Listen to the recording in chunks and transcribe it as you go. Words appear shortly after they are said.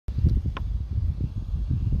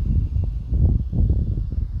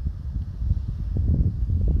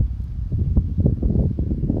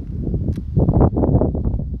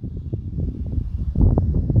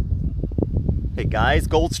Guys,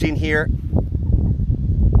 Goldstein here.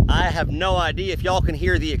 I have no idea if y'all can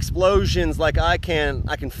hear the explosions like I can.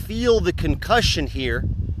 I can feel the concussion here.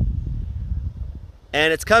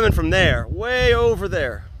 And it's coming from there, way over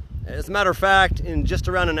there. As a matter of fact, in just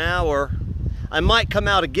around an hour, I might come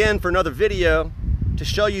out again for another video to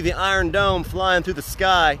show you the Iron Dome flying through the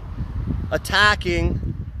sky,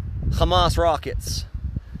 attacking Hamas rockets.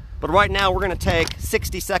 But right now we're gonna take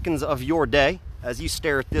 60 seconds of your day as you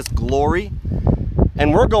stare at this glory,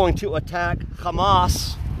 and we're going to attack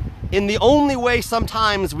Hamas in the only way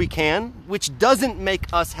sometimes we can, which doesn't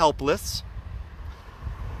make us helpless.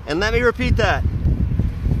 And let me repeat that.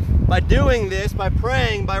 By doing this, by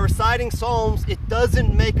praying, by reciting Psalms, it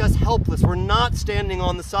doesn't make us helpless. We're not standing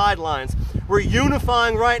on the sidelines. We're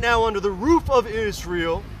unifying right now under the roof of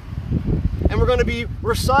Israel, and we're going to be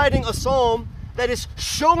reciting a Psalm that is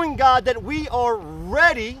showing God that we are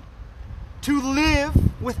ready to live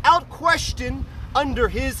without question under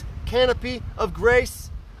His canopy of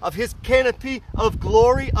grace, of His canopy of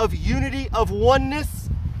glory, of unity, of oneness,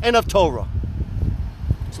 and of Torah.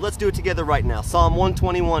 So let's do it together right now. Psalm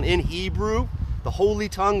 121 in Hebrew, the holy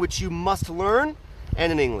tongue which you must learn,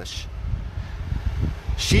 and in English.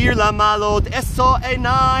 Shir lamalot eso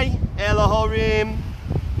enai Elohorim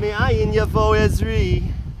me'ayin yavo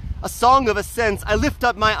ezri. A song of ascents. I lift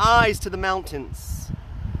up my eyes to the mountains.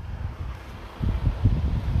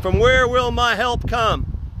 From where will my help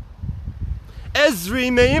come?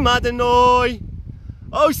 Ezri me'im Adonai,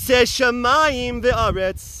 oseh shamayim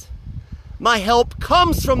ve'aretz. My help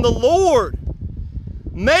comes from the Lord,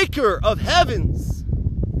 maker of heavens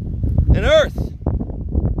and earth.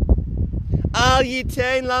 Al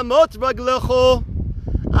yitein lamot raglecho,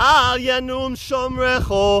 al yanum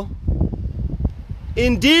shomrecho.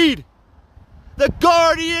 Indeed, the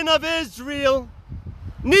guardian of Israel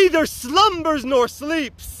neither slumbers nor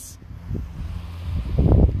sleeps.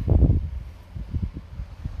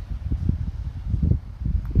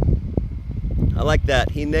 I like that.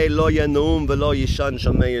 Hinei lo yanum v'lo yishan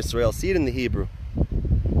shamei Yisrael. See it in the Hebrew.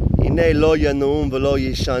 Hinei lo yanum v'lo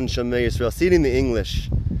yishan shamei Yisrael. See it in the English.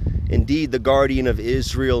 Indeed, the guardian of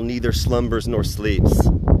Israel neither slumbers nor sleeps.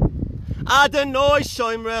 Adonai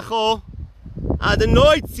shoimrecho,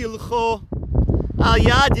 Adonai tzilcho, al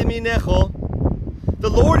yad yaminecho. The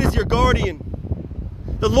Lord is your guardian.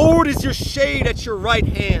 The Lord is your shade at your right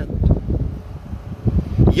hand.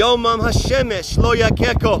 Yomam hashemesh lo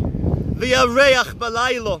yakeko, v'yareach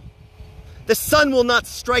balaylo. The sun will not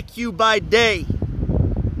strike you by day,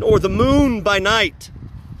 nor the moon by night.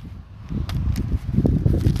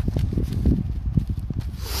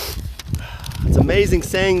 It's amazing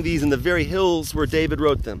saying these in the very hills where David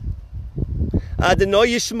wrote them. Adonai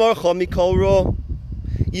yishmorcho mikol ro,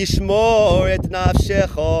 yishmor et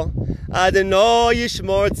nafshecho, Adonai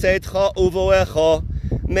yishmor tzeitcha uvoecho,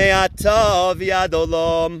 me'ata v'ad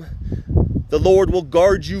olam. The Lord will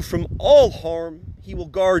guard you from all harm. He will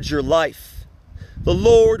guard your life. The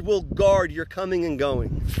Lord will guard your coming and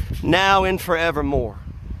going, now and forevermore.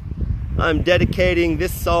 I'm dedicating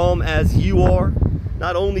this psalm, as you are,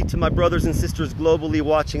 not only to my brothers and sisters globally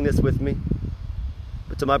watching this with me,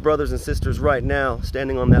 but to my brothers and sisters right now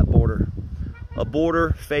standing on that border. A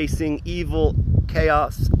border facing evil,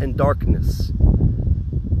 chaos, and darkness.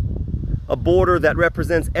 A border that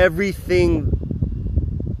represents everything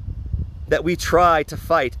that we try to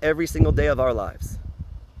fight every single day of our lives.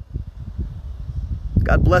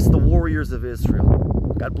 God bless the warriors of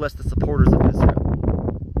Israel. God bless the supporters of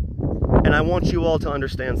Israel. And I want you all to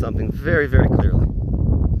understand something very, very clearly.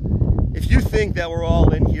 If you think that we're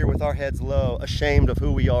all in here with our heads low, ashamed of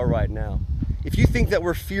who we are right now, if you think that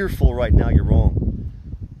we're fearful right now, you're wrong.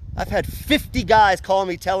 I've had 50 guys call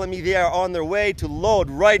me telling me they are on their way to Lod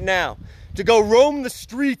right now to go roam the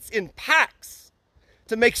streets in packs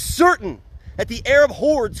to make certain that the Arab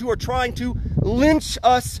hordes who are trying to lynch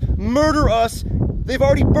us, murder us, they've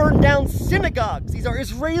already burned down synagogues. These are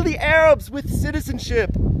Israeli Arabs with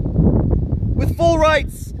citizenship, with full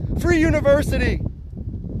rights, free university.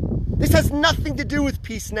 This has nothing to do with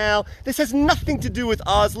peace now. This has nothing to do with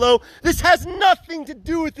Oslo. This has nothing to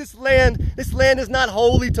do with this land. This land is not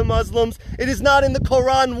holy to Muslims. It is not in the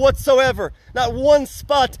Quran whatsoever. Not one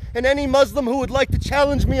spot. And any Muslim who would like to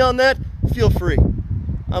challenge me on that, feel free.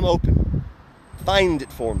 I'm open. Find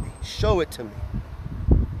it for me. Show it to me.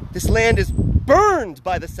 This land is burned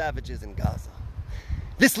by the savages in Gaza.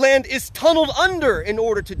 This land is tunneled under in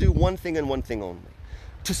order to do one thing and one thing only.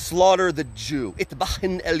 To slaughter the Jew.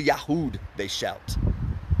 Itbahin el Yahud, they shout.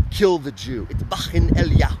 Kill the Jew. Itbahin el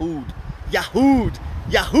Yahud. Yahud.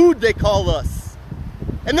 Yahud, they call us.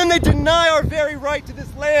 And then they deny our very right to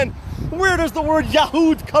this land Where does the word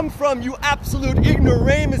Yahud come from, you absolute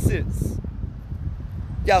ignoramuses?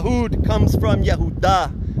 Yahud comes from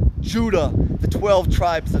Yehudah, Judah, the 12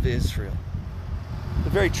 tribes of Israel. The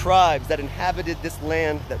very tribes that inhabited this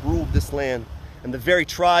land, that ruled this land, and the very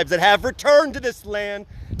tribes that have returned to this land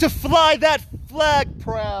to fly that flag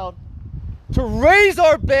proud, to raise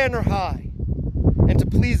our banner high, and to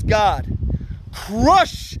please God,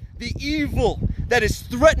 crush the evil that is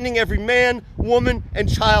threatening every man, woman,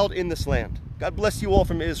 and child in this land. God bless you all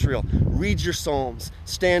from Israel. Read your Psalms,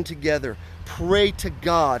 stand together, pray to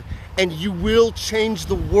God, and you will change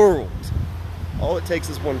the world. All it takes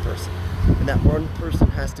is one person, and that one person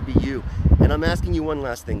has to be you. And I'm asking you one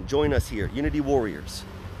last thing. Join us here, Unity Warriors.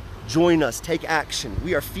 Join us, take action.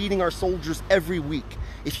 We are feeding our soldiers every week.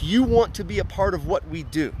 If you want to be a part of what we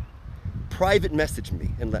do, private message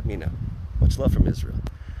me and let me know. Much love from Israel.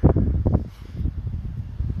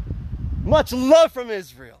 Much love from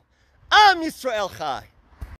Israel. Am Yisrael Chai.